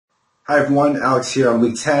Hi everyone, Alex here on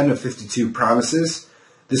week 10 of 52 Promises.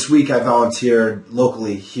 This week I volunteered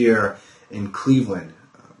locally here in Cleveland,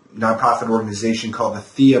 a nonprofit organization called the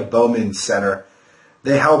Thea Bowman Center.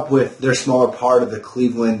 They help with their smaller part of the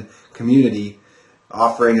Cleveland community,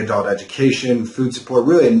 offering adult education, food support,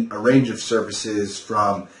 really a range of services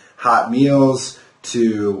from hot meals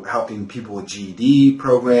to helping people with GED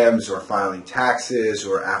programs or filing taxes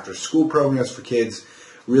or after school programs for kids.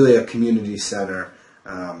 Really a community center.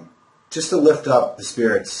 Just to lift up the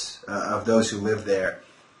spirits of those who live there.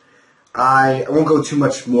 I won't go too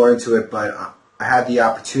much more into it, but I had the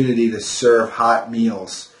opportunity to serve hot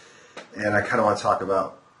meals, and I kind of want to talk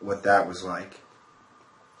about what that was like.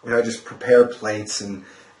 I just prepared plates and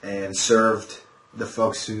served the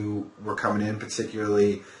folks who were coming in,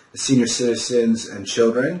 particularly the senior citizens and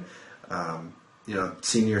children.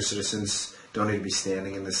 Senior citizens don't need to be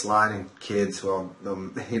standing in this line, and kids, well,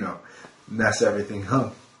 they'll, mess everything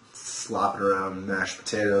up, slopping around in mashed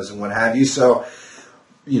potatoes and what have you. So,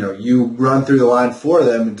 you run through the line for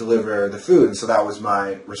them and deliver the food. And so that was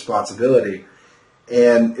my responsibility.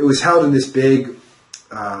 And it was held in this big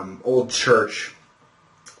old church,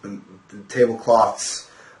 and the tablecloths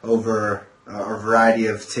over a variety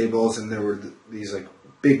of tables, and there were these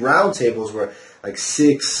big round tables where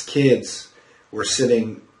 6 kids were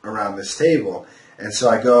sitting around this table. And so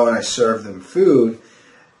I go and I serve them food.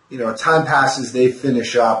 Time passes, they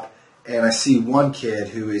finish up, and I see one kid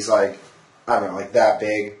who is that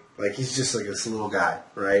big. He's just this little guy,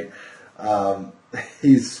 right?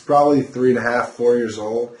 He's probably 3.5, 4 years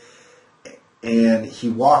old. And he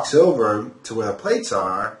walks over to where the plates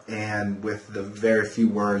are, and with the very few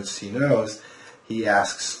words he knows, he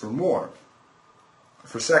asks for more,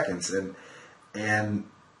 for seconds. And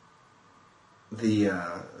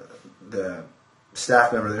the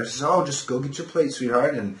staff member there says, "Oh, just go get your plate,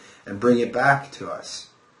 sweetheart, and bring it back to us."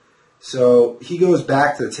 So he goes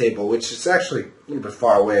back to the table, which is actually a little bit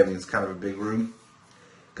far away. I mean, it's kind of a big room.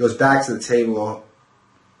 Goes back to the table,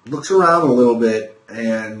 looks around a little bit,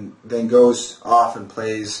 and then goes off and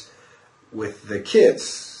plays with the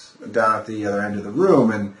kids down at the other end of the room.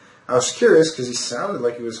 And I was curious because he sounded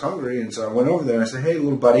like he was hungry, and so I went over there and I said, "Hey,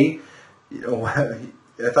 little buddy,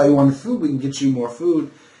 I thought you wanted food. We can get you more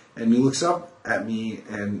food." And he looks up at me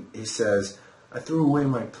and he says, "I threw away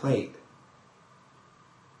my plate."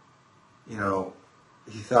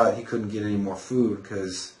 He thought he couldn't get any more food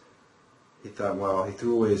because he thought, well, he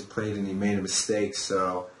threw away his plate and he made a mistake.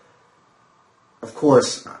 So, of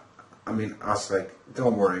course, I was like,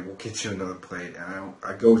 "Don't worry, we'll get you another plate." And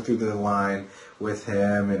I go through the line with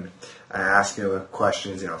him and I ask him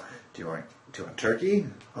questions. Do you want turkey?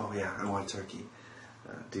 "Oh yeah, I want turkey."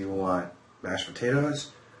 "Do you want mashed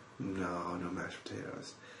potatoes?" No mashed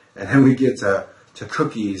potatoes. And then we get to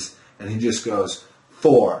cookies, and he just goes,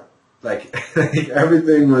 4.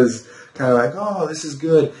 Everything was kind of "Oh, this is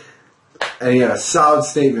good." And he had a solid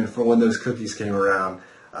statement for when those cookies came around.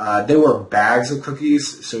 They were bags of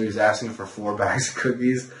cookies, so he was asking for 4 bags of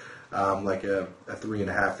cookies, like a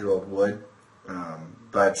 3.5-year-old would. I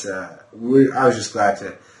was just glad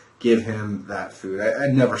to give him that food.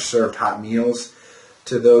 I'd never served hot meals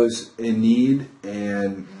to those in need,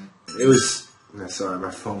 and it was. Sorry, my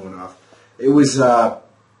phone went off. It was a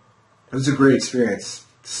great experience.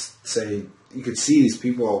 You could see these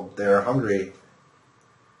people, they're hungry,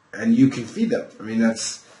 and you can feed them.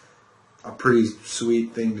 That's a pretty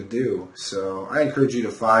sweet thing to do. So I encourage you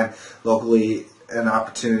to find locally an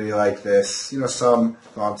opportunity like this. Some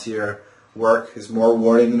volunteer work is more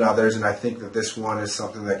rewarding than others, and I think that this one is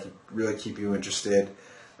something that can really keep you interested.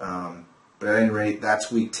 But at any rate, that's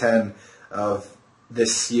week 10 of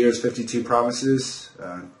this year's 52 Promises.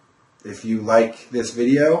 If you like this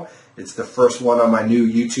video, it's the first one on my new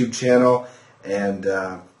YouTube channel, and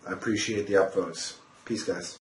I appreciate the upvotes. Peace, guys.